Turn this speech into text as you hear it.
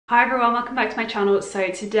Hi everyone, welcome back to my channel. So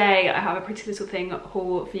today I have a Pretty Little Thing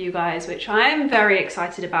haul for you guys, which I am very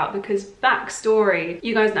excited about because backstory,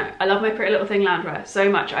 you guys know I love my Pretty Little Thing loungewear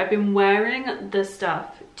so much. I've been wearing the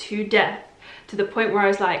stuff to death, to the point where I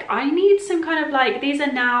was like, I need some kind of like, these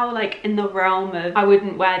are now like in the realm of, I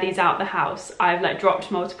wouldn't wear these out the house. I've like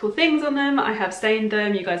dropped multiple things on them, I have stained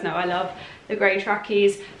them. You guys know I love the grey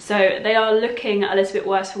trackies, so they are looking a little bit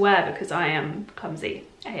worse for wear because I am clumsy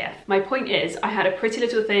AF. My point is, I had a Pretty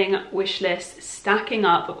Little Thing wish list stacking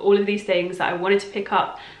up of all of these things that I wanted to pick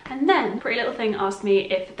up, and then Pretty Little Thing asked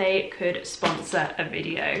me if they could sponsor a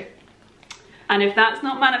video. And if that's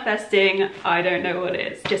not manifesting, I don't know what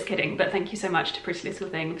is. Just kidding, but thank you so much to Pretty Little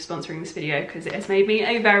Thing for sponsoring this video because it has made me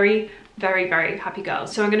a very happy girl.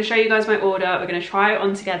 So I'm going to show you guys my order. We're going to try it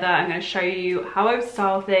on together. I'm going to show you how I would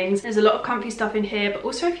style things. There's a lot of comfy stuff in here, but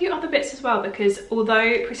also a few other bits as well, because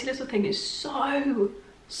although Pretty Little Thing is so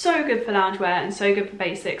good for loungewear and so good for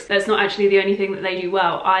basics, that's not actually the only thing that they do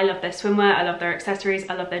well. I love their swimwear, I love their accessories,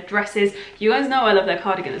 I love their dresses. You guys know I love their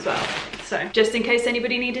cardigan as well. So just in case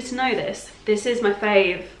anybody needed to know this is my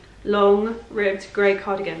fave long ribbed grey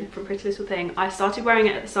cardigan from Pretty Little Thing. I started wearing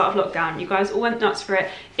it at the start of lockdown. You guys all went nuts for it.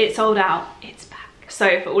 It sold out, it's back.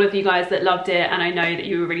 So for all of you guys that loved it, and I know that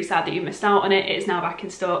you were really sad that you missed out on it, it is now back in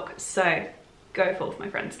stock. So go forth, my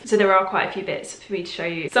friends. So there are quite a few bits for me to show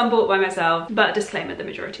you. Some bought by myself, but disclaimer, the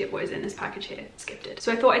majority of what is in this package here is gifted.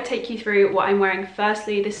 So I thought I'd take you through what I'm wearing.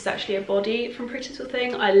 Firstly, this is actually a body from Pretty Little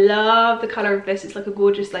Thing. I love the colour of this. It's like a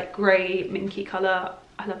gorgeous like grey minky colour.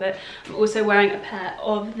 I love it. I'm also wearing a pair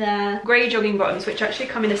of their grey jogging bottoms, which actually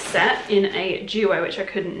come in a set in a duo, which I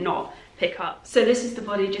couldn't not pick up. So this is the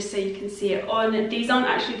body, just so you can see it on. These aren't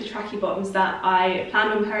actually the tracky bottoms that I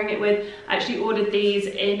planned on pairing it with. I actually ordered these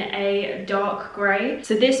in a dark grey.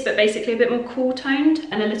 So this, but basically a bit more cool toned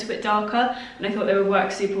and a little bit darker, and I thought they would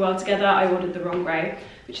work super well together. I ordered the wrong grey,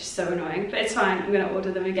 which is so annoying, but it's fine. I'm gonna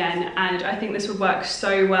order them again, and I think this would work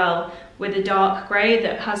so well with a dark grey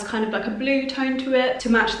that has kind of like a blue tone to it to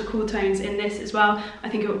match the cool tones in this as well. I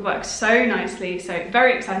think it would work so nicely. So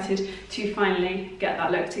very excited to finally get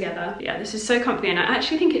that look together. Yeah, this is so comfy, and I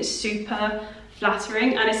actually think it's super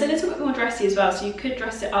flattering, and it's a little bit more dressy as well, so you could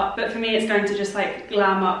dress it up, but for me it's going to just like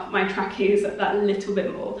glam up my trackies that little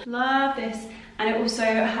bit more. Love this. And it also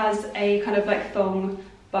has a kind of like thong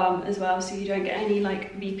bum as well, so you don't get any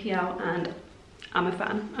like VPL, and I'm a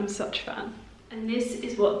fan. I'm such a fan. And this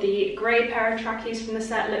is what the grey pair of trackies from the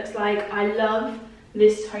set looks like. I love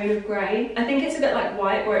this tone of grey. I think it's a bit like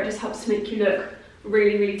white, where it just helps to make you look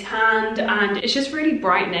really tanned, and it's just really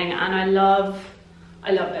brightening, and I love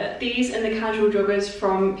it. These and the casual joggers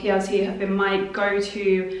from PLT have been my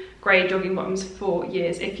go-to grey jogging bottoms for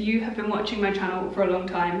years. If you have been watching my channel for a long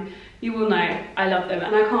time, you will know I love them,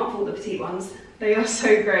 and I can't fault the petite ones. They are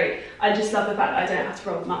so great. I just love the fact that I don't have to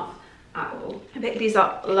roll them up at all. I picked these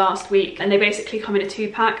up last week, and they basically come in a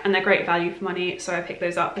 2-pack, and they're great value for money, so I picked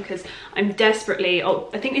those up because I'm desperately,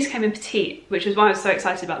 I think these came in petite, which is why I was so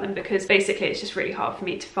excited about them, because basically it's just really hard for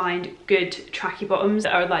me to find good tracky bottoms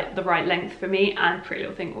that are like the right length for me, and Pretty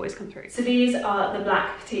Little Thing always come through. So these are the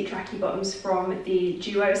black petite tracky bottoms from the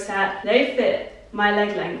duo set. They fit my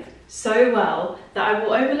leg length so well that I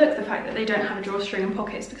will overlook the fact that they don't have a drawstring and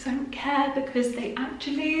pockets, because I don't care, because they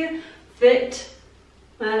actually fit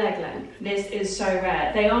my leg length. This is so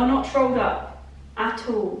rare. They are not rolled up at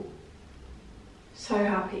all. So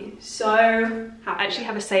happy, so happy. I actually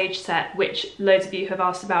have a Sage set, which loads of you have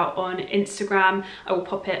asked about on Instagram. I will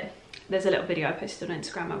pop it. There's a little video I posted on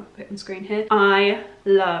Instagram. I'll put it on screen here. I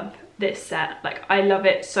love this set. Like, I love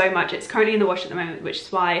it so much. It's currently in the wash at the moment, which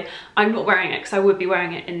is why I'm not wearing it, because I would be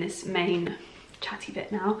wearing it in this main chatty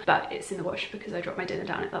bit now, but it's in the wash because I dropped my dinner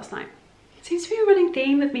down it last night. Seems to be a running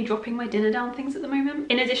theme with me dropping my dinner down things at the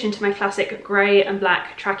moment. In addition to my classic grey and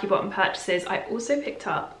black tracky bottom purchases, I also picked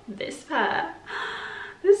up this pair.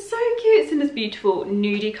 They're so cute. It's in this beautiful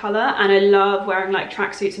nudie colour, and I love wearing like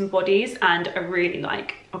tracksuits and bodies, and I really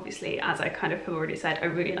like, obviously, as I kind of have already said, I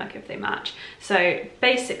really like if they match. So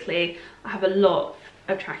basically I have a lot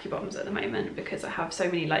of tracky bottoms at the moment because I have so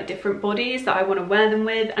many like different bodies that I want to wear them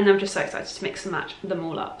with, and I'm just so excited to mix and match them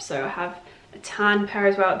all up. So I have a tan pair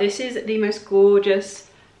as well. This is the most gorgeous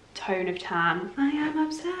tone of tan. I am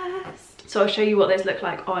obsessed. So I'll show you what those look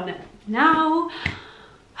like on now.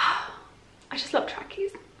 I just love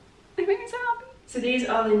trackies. They make me so happy. So these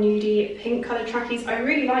are the nudie pink colour trackies. I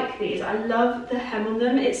really like these. I love the hem on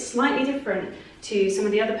them. It's slightly different to some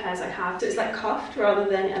of the other pairs I have. So it's like cuffed rather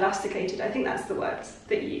than elasticated. I think that's the words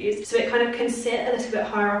that you use. So it kind of can sit a little bit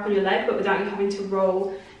higher up on your leg, but without you having to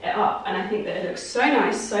roll it up. And I think that it looks so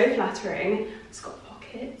nice, so flattering. It's got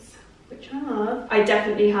pockets. which I love. I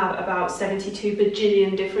definitely have about 72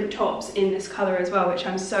 bajillion different tops in this colour as well, which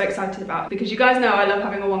I'm so excited about because you guys know I love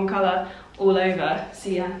having a one colour all over. So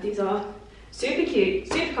yeah, these are super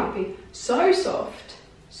cute, super comfy, so soft,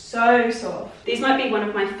 so soft. These might be one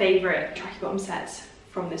of my favourite tracky bottom sets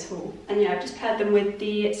from this haul. And yeah, I've just paired them with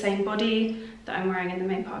the same body that I'm wearing in the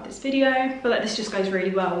main part of this video. I feel like this just goes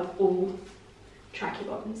really well with all tracky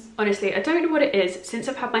bottoms. Honestly, I don't know what it is. Since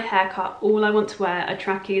I've had my hair cut, all I want to wear are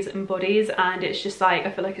trackies and bodies, and it's just like,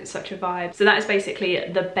 I feel like it's such a vibe. So that is basically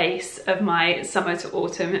the base of my summer to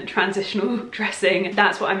autumn transitional dressing.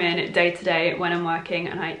 That's what I'm in day to day when I'm working,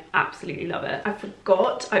 and I absolutely love it. I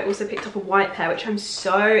forgot, I also picked up a white pair, which I'm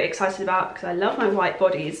so excited about because I love my white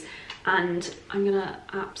bodies, and I'm gonna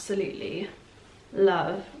absolutely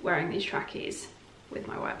love wearing these trackies with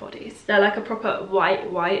my white bodies. They're like a proper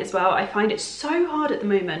white as well. I find it so hard at the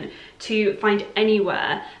moment to find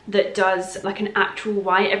anywhere that does like an actual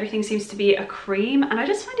white. Everything seems to be a cream, and I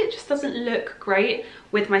just find it just doesn't look great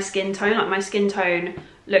with my skin tone. Like my skin tone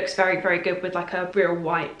looks very good with like a real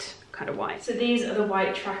white kind of white. So these are the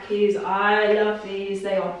white trackies. I love these.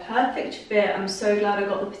 They are perfect fit. I'm so glad I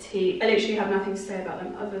got the petite. I literally have nothing to say about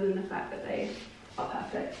them other than the fact that they are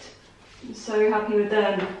perfect. I'm so happy with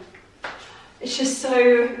them. It's just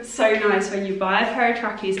so nice when you buy a pair of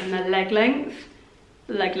trackies and their leg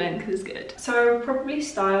length is good. So I would probably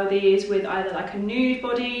style these with either like a nude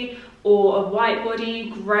body or a white body,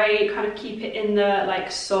 grey, kind of keep it in the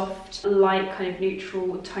like soft, light, kind of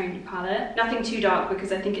neutral toned palette. Nothing too dark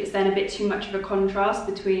because I think it's then a bit too much of a contrast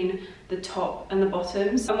between the top and the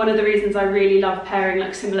bottoms. And one of the reasons I really love pairing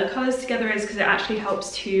like similar colours together is because it actually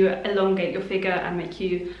helps to elongate your figure and make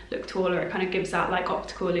you look taller. It kind of gives that like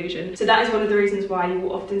optical illusion. So that is one of the reasons why you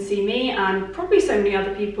will often see me and probably so many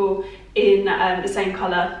other people in the same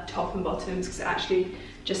colour top and bottoms, because it actually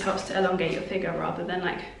just helps to elongate your figure rather than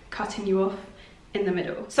like cutting you off in the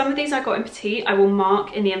middle. Some of these I got in petite. I will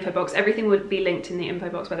mark in the info box. Everything would be linked in the info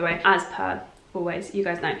box, by the way, as per always, you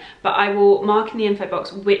guys know. But I will mark in the info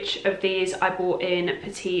box which of these I bought in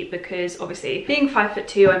petite, because obviously being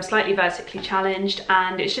 5'2", I'm slightly vertically challenged,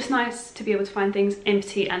 and it's just nice to be able to find things in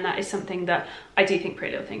petite, and that is something that I do think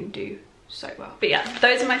Pretty Little Thing do so well. But yeah,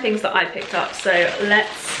 those are my things that I picked up. So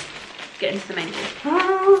let's get into the main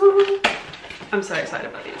haul. I'm so excited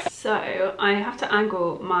about these. So I have to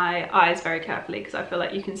angle my eyes very carefully because I feel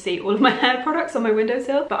like you can see all of my hair products on my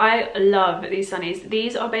windowsill. But I love these sunnies.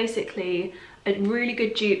 These are basically a really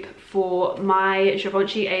good dupe for my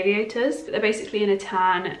Givenchy aviators. They're basically in a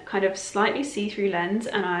tan, kind of slightly see-through lens,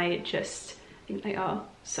 and I just think they are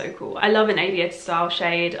so cool. I love an aviator style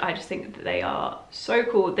shade. I just think that they are so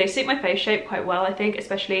cool. They suit my face shape quite well, I think,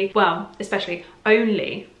 especially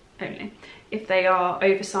only if they are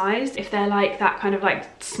oversized. If they're like that kind of like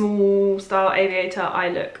small style aviator, I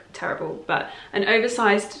look terrible. But an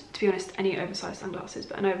oversized, to be honest, any oversized sunglasses,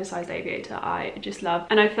 but an oversized aviator I just love.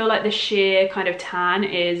 And I feel like the sheer kind of tan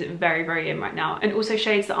is very in right now. And also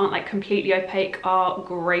shades that aren't like completely opaque are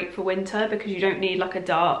great for winter because you don't need like a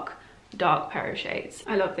dark pair of shades.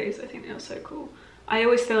 I love these. I think they are so cool. I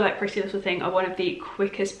always feel like Pretty Little Thing are one of the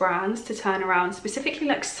quickest brands to turn around, specifically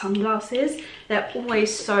like sunglasses. They're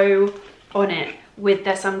always so on it with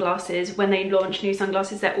their sunglasses. When they launch new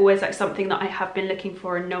sunglasses, they're always like something that I have been looking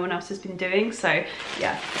for and no one else has been doing. So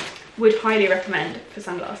yeah, would highly recommend for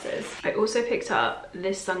sunglasses. I also picked up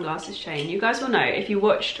this sunglasses chain. You guys will know if you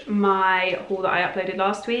watched my haul that I uploaded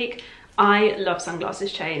last week, I love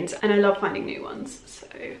sunglasses chains and I love finding new ones. So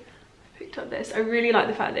I picked up this. I really like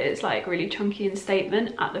the fact that it's like really chunky and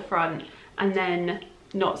statement at the front, and then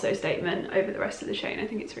not so statement over the rest of the chain. I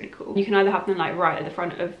think it's really cool. You can either have them like right at the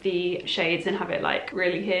front of the shades and have it like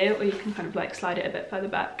really here, or you can kind of like slide it a bit further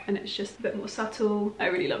back and it's just a bit more subtle. I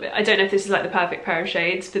really love it. I don't know if this is like the perfect pair of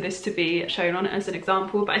shades for this to be shown on as an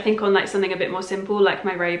example, but I think on like something a bit more simple like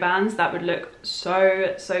my Ray-Bans, that would look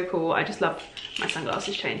so cool. I just love my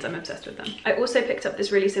sunglasses chains. I'm obsessed with them. I also picked up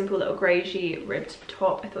this really simple little greigey ribbed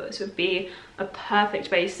top. I thought this would be a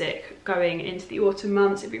perfect basic going into the autumn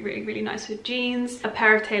months. It'd be really nice with jeans, a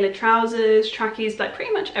pair of tailored trousers, trackies, like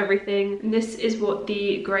pretty much everything. And this is what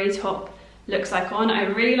the grey top looks like on. I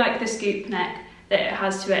really like the scoop neck that it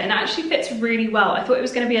has to it, and it actually fits really well. I thought it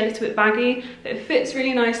was going to be a little bit baggy, but it fits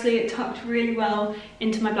really nicely. It tucked really well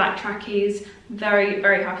into my black trackies. Very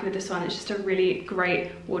happy with this one. It's just a really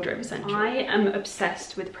great wardrobe essential. I am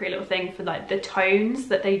obsessed with Pretty Little Thing for like the tones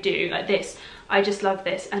that they do. Like this, I just love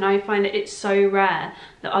this, and I find that it's so rare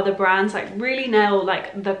that other brands like really nail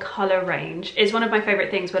like the color range. It's one of my favorite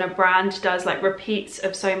things when a brand does like repeats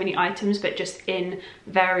of so many items but just in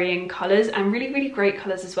varying colors, and really great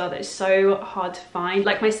colors as well, that is so hard to find.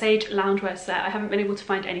 Like my Sage loungewear set, I haven't been able to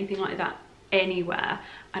find anything like that anywhere,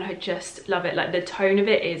 and I just love it. Like the tone of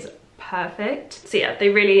it is perfect. So yeah, they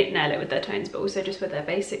really nail it with their tones, but also just with their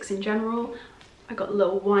basics in general. I got a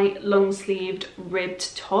little white long sleeved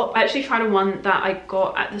ribbed top. I actually tried on one that I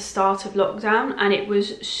got at the start of lockdown, and it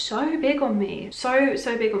was so big on me, so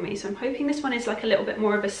big on me. So I'm hoping this one is like a little bit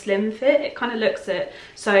more of a slim fit. It kind of looks it.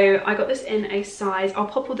 So I got this in a size, I'll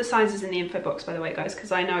pop all the sizes in the info box by the way guys,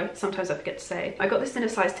 because I know sometimes I forget to say. I got this in a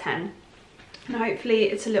size 10, and hopefully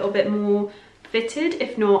it's a little bit more fitted.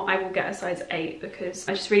 If not, I will get a size 8, because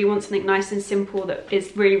I just really want something nice and simple that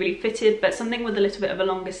is really fitted, but something with a little bit of a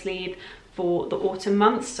longer sleeve for the autumn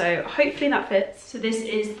months. So hopefully that fits. So this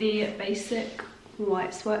is the basic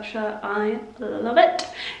white sweatshirt. I love it.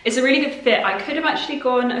 It's a really good fit. I could have actually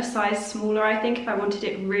gone a size smaller, I think, if I wanted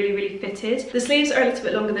it really fitted. The sleeves are a little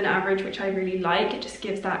bit longer than average, which I really like. It just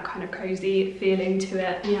gives that kind of cozy feeling to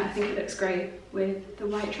it. Yeah, I think it looks great with the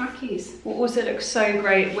white trackies. Will also look so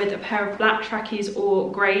great with a pair of black trackies or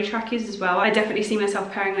grey trackies as well. I definitely see myself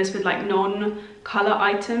pairing this with like non-colour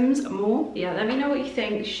items more. Yeah, let me know what you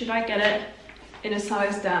think. Should I get it in a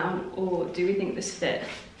size down, or do we think this fit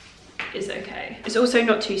is okay? It's also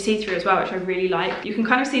not too see-through as well, which I really like. You can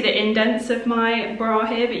kind of see the indents of my bra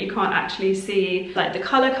here, but you can't actually see like the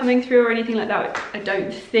colour coming through or anything like that, I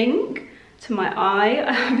don't think. To my eye,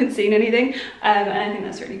 I haven't seen anything, and I think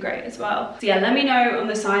that's really great as well. So yeah, let me know on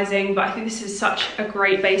the sizing, but I think this is such a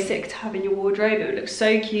great basic to have in your wardrobe. It would look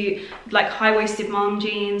so cute, like high-waisted mom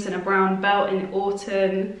jeans and a brown belt in the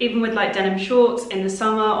autumn, even with like denim shorts in the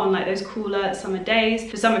summer on like those cooler summer days.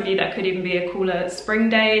 For some of you, that could even be a cooler spring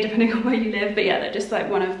day, depending on where you live. But yeah, they're just like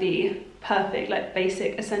one of the perfect like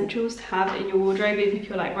basic essentials to have in your wardrobe, even if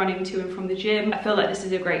you're like running to and from the gym. I feel like this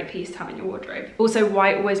is a great piece to have in your wardrobe. Also,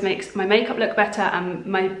 white always makes my makeup look better and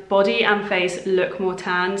my body and face look more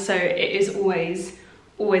tan, so it is always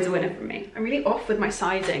a winner for me. I'm really off with my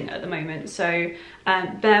sizing at the moment, so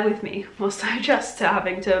bear with me whilst I adjust to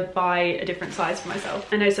having to buy a different size for myself.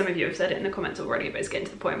 I know some of you have said it in the comments already, but it's getting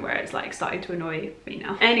to the point where it's like starting to annoy me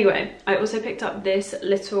now. Anyway, I also picked up this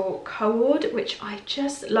little cord, which I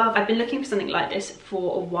just love. I've been looking for something like this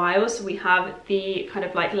for a while. So we have the kind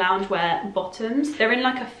of like loungewear bottoms. They're in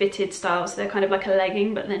like a fitted style, so they're kind of like a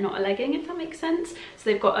legging, but they're not a legging, if that makes sense. So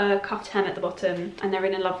they've got a cuffed hem at the bottom, and they're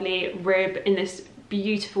in a lovely rib in this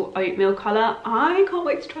beautiful oatmeal colour. I can't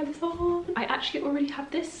wait to try this on. I actually already have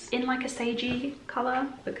this in like a sagey colour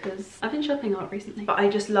because I've been shopping a lot recently, but I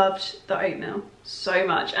just loved the oatmeal so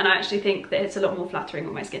much, and I actually think that it's a lot more flattering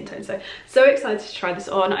on my skin tone, so excited to try this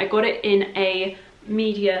on. I got it in a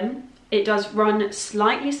medium. It does run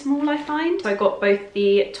slightly small, I find, so I got both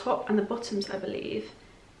the top and the bottoms, I believe,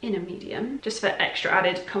 in a medium, just for extra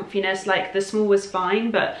added comfiness. Like the small was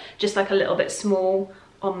fine, but just like a little bit small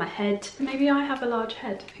on my head. Maybe I have a large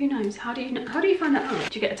head, who knows? How do you find that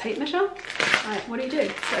out? Do you get a tape measure? Right, what do you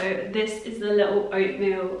do? So this is the little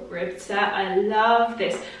oatmeal ribbed set. I love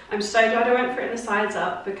this. I'm so glad I went for it in the sides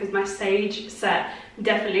up, because my Sage set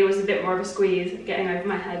definitely was a bit more of a squeeze getting over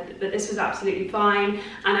my head, but this was absolutely fine.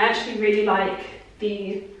 And I actually really like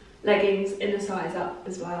the leggings in the size up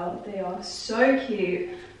as well. They are so cute.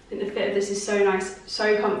 I think the fit of this is so nice,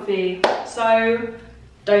 so comfy, so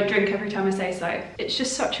don't drink every time I say so. It's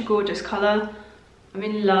just such a gorgeous colour. I'm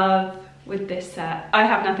in love with this set. I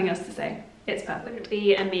have nothing else to say. It's perfect. It would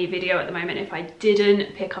be a me video at the moment if I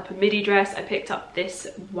didn't pick up a midi dress. I picked up this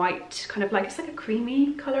white, kind of like, it's like a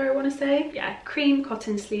creamy colour, I want to say. Yeah, cream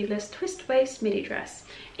cotton sleeveless twist waist midi dress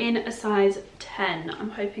in a size 10.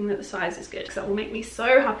 I'm hoping that the size is good, because that will make me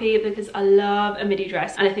so happy, because I love a midi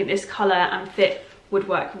dress, and I think this colour and fit would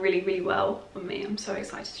work really well on me. I'm so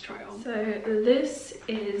excited to try it on. So this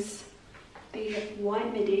is the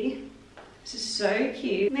white midi. This is so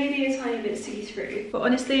cute. Maybe a tiny bit see-through, but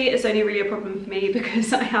honestly it's only really a problem for me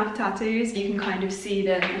because I have tattoos. You can kind of see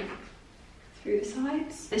them through the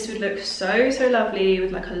sides. This would look so lovely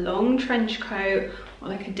with like a long trench coat or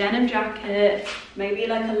like a denim jacket, maybe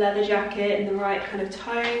like a leather jacket in the right kind of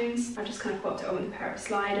tones. I've just kind of popped it on with a pair of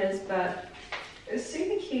sliders, but it's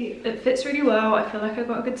super cute. It fits really well. I feel like I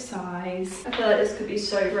got a good size. I feel like this could be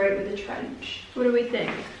so great with a trench. What do we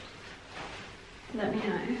think? Let me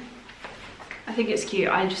know. I think it's cute.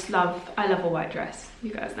 I love a white dress.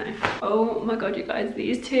 You guys know. Oh my god, you guys,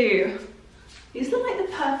 these two. These look like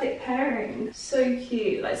the perfect pairing. So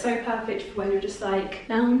cute, like so perfect for when you're just like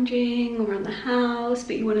lounging around the house,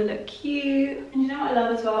 but you want to look cute. And you know what I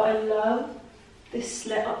love as well? I love this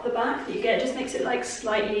slit up the back that you get. It just makes it like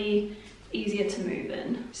slightly easier to move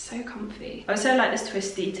in. So comfy. I also like this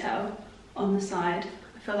twist detail on the side.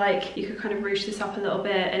 I feel like you could kind of ruche this up a little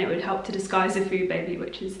bit and it would help to disguise a food baby,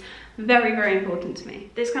 which is very, very important to me.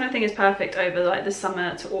 This kind of thing is perfect over like the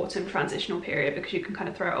summer to autumn transitional period because you can kind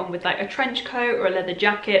of throw it on with like a trench coat or a leather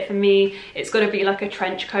jacket. For me, it's got to be like a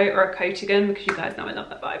trench coat or a coatigan because you guys know I love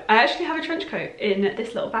that vibe. I actually have a trench coat in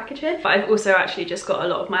this little package here, but I've also actually just got a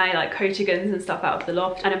lot of my like coatigans and stuff out of the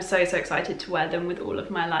loft, and I'm so excited to wear them with all of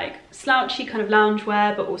my like slouchy kind of lounge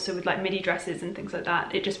wear, but also with like midi dresses and things like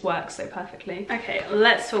that. It just works so perfectly. Okay,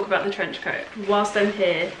 let's talk about the trench coat. Whilst I'm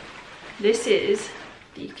here, this is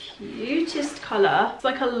the cutest colour. It's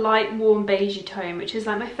like a light warm beigey tone, which is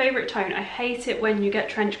like my favourite tone. I hate it when you get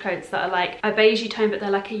trench coats that are like a beigey tone but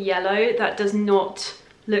they're like a yellow. That does not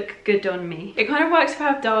look good on me. It kind of works if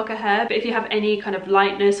I have darker hair, but if you have any kind of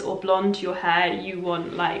lightness or blonde to your hair, you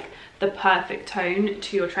want like the perfect tone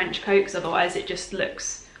to your trench coat, because otherwise it just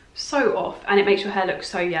looks so off and it makes your hair look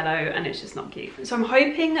so yellow and it's just not cute. So I'm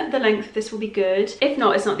hoping the length of this will be good. If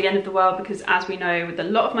not, it's not the end of the world, because as we know, with a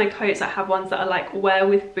lot of my coats I have ones that are like wear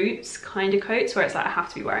with boots kind of coats, where it's like I have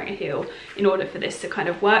to be wearing a heel in order for this to kind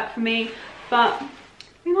of work for me, but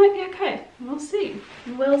we might be okay. We'll see.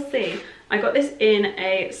 We'll see. I got this in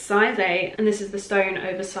a size 8 and this is the stone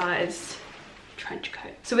oversized trench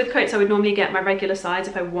coat. So with coats I would normally get my regular size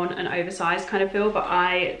if I want an oversized kind of feel, but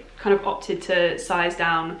I kind of opted to size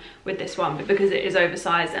down with this one, but because it is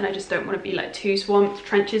oversized and I just don't want to be like too swamped.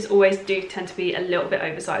 Trenches always do tend to be a little bit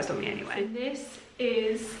oversized on me anyway. So this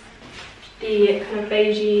is the kind of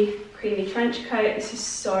beigey creamy trench coat. This is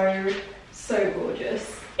so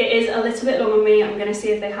gorgeous. It is a little bit long on me. I'm going to see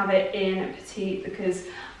if they have it in petite because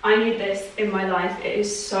I need this in my life. It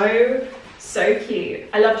is so cute.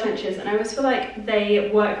 I love trenches and I always feel like they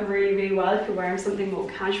work really well if you're wearing something more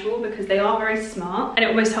casual, because they are very smart and it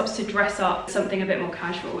almost helps to dress up something a bit more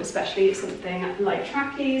casual, especially something like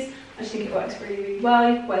trackies. I just think it works really well.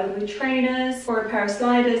 You can wear them with trainers or a pair of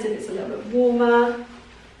sliders if it's a little bit warmer.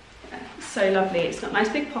 Yeah, so lovely. It's got nice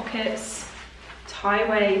big pockets, tie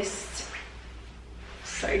waist,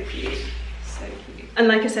 so cute. So cute. And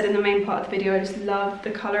like I said in the main part of the video, I just love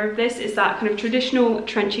the colour of this. It's that kind of traditional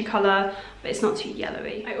trenchy colour, but it's not too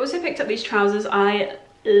yellowy. I also picked up these trousers. I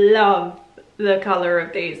love the colour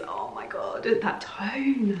of these. Oh my god, that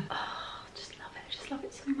tone. Oh, just love it. Just love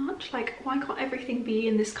it so much. Like, why can't everything be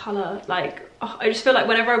in this colour? Like, oh, I just feel like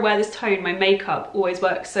whenever I wear this tone, my makeup always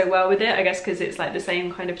works so well with it. I guess because it's like the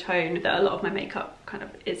same kind of tone that a lot of my makeup kind of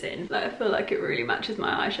is in. Like, I feel like it really matches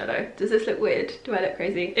my eyeshadow. Does this look weird? Do I look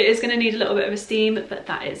crazy? It is going to need a little bit of a steam, but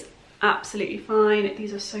that is absolutely fine.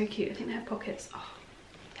 These are so cute. I think they have pockets. Oh,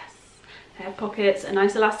 yes. They have pockets, a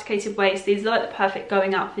nice elasticated waist. These are like the perfect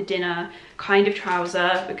going out for dinner kind of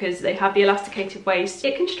trouser because they have the elasticated waist.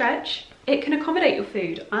 It can stretch. It can accommodate your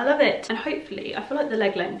food. I love it. And hopefully, I feel like the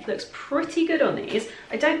leg length looks pretty good on these.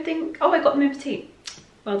 I don't think, oh, I got them in petite.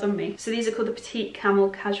 Well done me. So these are called the Petite Camel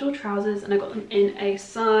Casual Trousers and I got them in a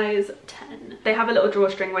size 10. They have a little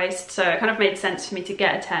drawstring waist, so it kind of made sense for me to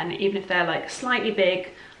get a 10, even if they're like slightly big.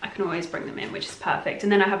 I can always bring them in, which is perfect.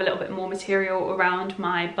 And then I have a little bit more material around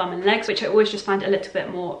my bum and legs, which I always just find a little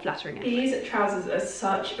bit more flattering. These trousers are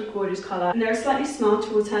such a gorgeous colour, and they're a slightly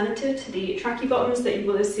smarter alternative to the tracky bottoms that you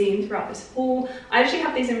will have seen throughout this haul. I actually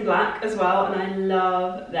have these in black as well, and I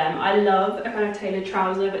love them. I love a kind of tailored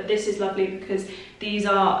trouser, but this is lovely because these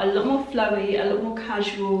are a lot more flowy, a lot more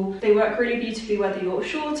casual. They work really beautifully whether you're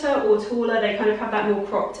shorter or taller. They kind of have that more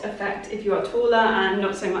cropped effect if you are taller and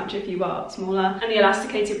not so much if you are smaller. And the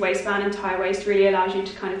elasticated waistband and tie waist really allows you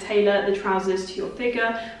to kind of tailor the trousers to your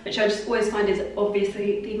figure, which I just always find is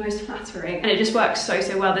obviously the most flattering. And it just works so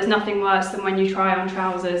well. There's nothing worse than when you try on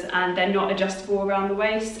trousers and they're not adjustable around the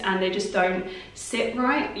waist and they just don't sit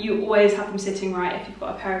right. You always have them sitting right if you've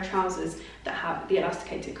got a pair of trousers that have the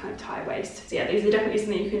elasticated kind of tie waist. So yeah, these are definitely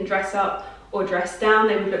something you can dress up or dress down.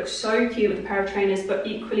 They would look so cute with a pair of trainers, but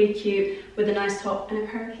equally cute with a nice top and a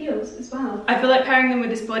pair of heels as well. I feel like pairing them with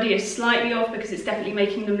this body is slightly off because it's definitely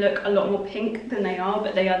making them look a lot more pink than they are,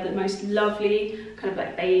 but they are the most lovely kind of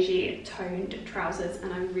like beigey toned trousers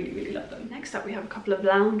and I really love them. Next up we have a couple of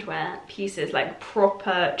loungewear pieces, like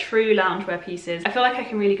proper true loungewear pieces. I feel like I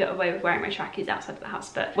can really get away with wearing my trackies outside of the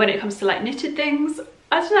house, but when it comes to like knitted things,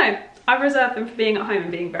 I don't know. I reserve them for being at home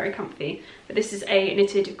and being very comfy. But this is a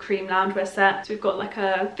knitted cream loungewear set. So we've got like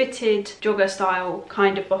a fitted jogger style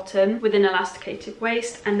kind of bottom with an elasticated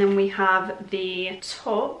waist. And then we have the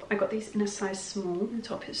top. I got these in a size small. The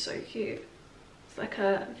top is so cute. It's like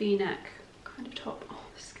a V-neck kind of top. Oh,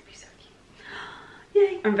 this is gonna be so cute.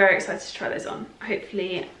 Yay! I'm very excited to try those on.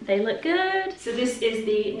 Hopefully they look good. So this is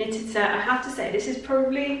the knitted set. I have to say, this is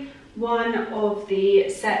probably one of the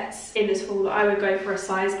sets in this haul that I would go for a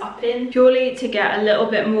size up in, purely to get a little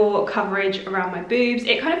bit more coverage around my boobs.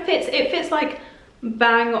 It kind of fits, it fits like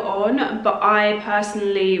bang on, but I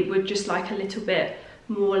personally would just like a little bit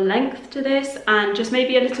more length to this, and just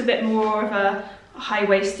maybe a little bit more of a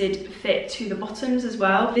high-waisted fit to the bottoms as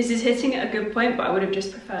well. This is hitting at a good point, but I would have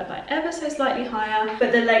just preferred like ever so slightly higher.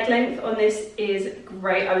 But the leg length on this is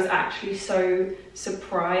great. I was actually so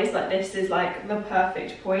surprised. Like, this is like the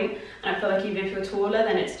perfect point, and I feel like even if you're taller,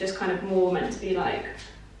 then it's just kind of more meant to be like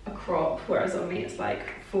a crop, whereas on me it's like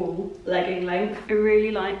full legging length. I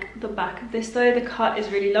really like the back of this though. The cut is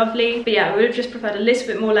really lovely, but yeah, I would have just preferred a little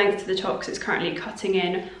bit more length to the top because it's currently cutting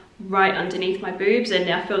in right underneath my boobs, and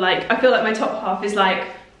I feel like my top half is like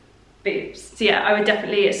boobs. So yeah, I would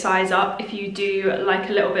definitely size up if you do like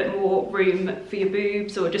a little bit more room for your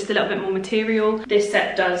boobs or just a little bit more material. This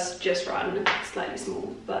set does just run slightly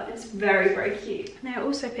small, but it's very, very cute. And I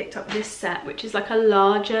also picked up this set, which is like a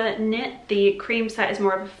larger knit. The cream set is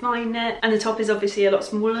more of a fine knit, and the top is obviously a lot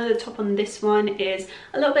smaller. The top on this one is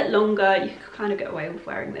a little bit longer. You can kind of get away with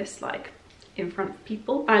wearing this like in front of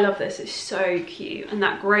people. I love this, it's so cute, and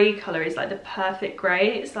that grey colour is like the perfect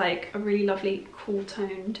grey. It's like a really lovely cool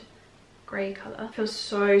toned grey colour. Feels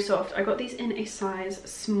so soft. I got these in a size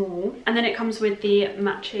small, and then it comes with the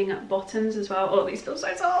matching bottoms as well. Oh, these feel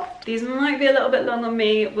so soft. These might be a little bit long on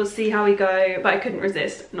me, we'll see how we go, but I couldn't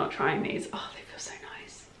resist not trying these. Oh, they feel so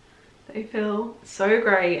nice. They feel so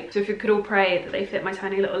great. So if we could all pray that they fit my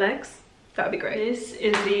tiny little legs, that would be great. This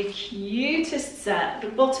is the cutest set. The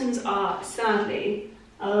bottoms are sadly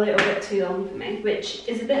a little bit too long for me, which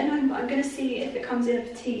is a bit annoying, but I'm gonna see if it comes in a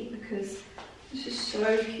petite because this is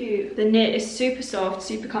so cute. The knit is super soft,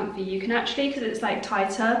 super comfy. You can actually, because it's like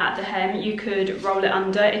tighter at the hem, you could roll it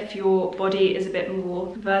under if your body is a bit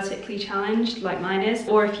more vertically challenged like mine is,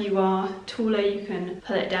 or if you are taller you can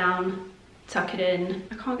pull it down, tuck it in.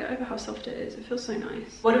 I can't get over how soft it is. It feels so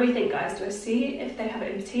nice. What do we think, guys? Do I see if they have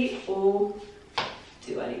it in petite, or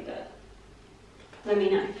do I leave it? Let me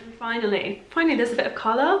know. Finally there's a bit of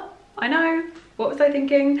colour. I know, what was I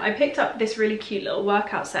thinking? I picked up this really cute little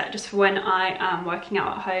workout set just for when I am working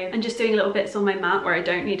out at home and just doing little bits on my mat where I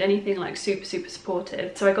don't need anything like super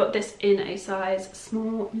supportive. So I got this in a size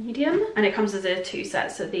small medium, and it comes as a 2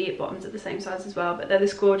 set, so the bottoms are the same size as well, but they're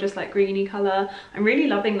this gorgeous like greeny colour. I'm really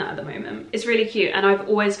loving that at the moment. It's really cute, and I've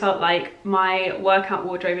always felt like my workout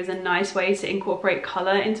wardrobe is a nice way to incorporate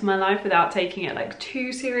colour into my life without taking it like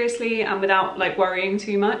too seriously and without like worrying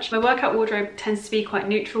too much. My workout wardrobe tends to be quite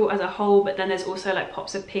neutral as a whole, but then there's also like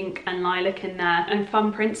pops of pink and lilac in there, and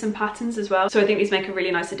fun prints and patterns as well. So I think these make a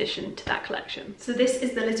really nice addition to that collection. So this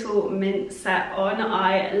is the little mint set on.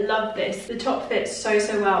 I love this. The top fits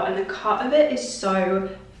so well, and the cut of it is so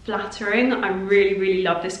flattering. I really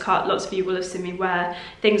love this cut. Lots of you will have seen me wear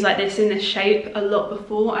things like this in this shape a lot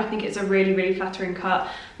before. I think it's a really flattering cut,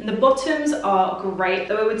 and the bottoms are great,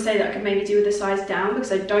 though I would say that I could maybe do with a size down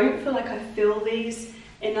because I don't feel like I fill these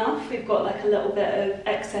enough. We've got like a little bit of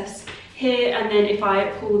excess here, and then if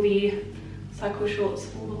I pull the cycle shorts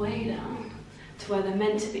all the way down to where they're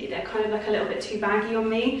meant to be, they're kind of like a little bit too baggy on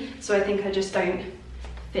me, so I think I just don't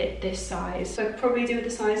fit this size. So I'd probably do with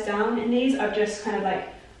the size down in these. I've just kind of like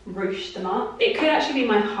ruched them up. It could actually be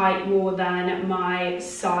my height more than my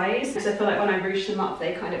size, because I feel like when I ruched them up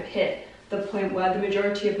they kind of hit the point where the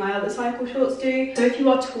majority of my other cycle shorts do. So if you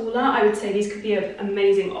are taller, I would say these could be an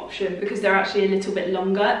amazing option because they're actually a little bit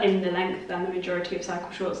longer in the length than the majority of cycle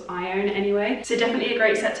shorts I own anyway. So definitely a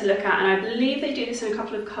great set to look at, and I believe they do this in a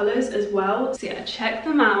couple of colours as well. So yeah, check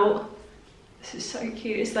them out. This is so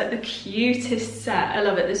cute. It's like the cutest set. I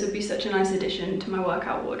love it. This would be such a nice addition to my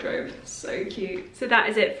workout wardrobe. So cute. So that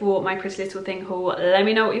is it for my Pretty Little Thing haul. Let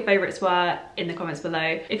me know what your favourites were in the comments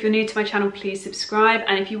below. If you're new to my channel, please subscribe.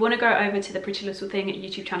 And if you want to go over to the Pretty Little Thing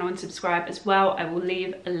YouTube channel and subscribe as well, I will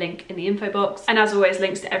leave a link in the info box. And as always,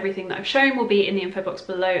 links to everything that I've shown will be in the info box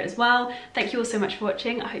below as well. Thank you all so much for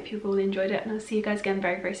watching. I hope you've all enjoyed it, and I'll see you guys again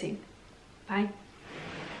very soon. Bye.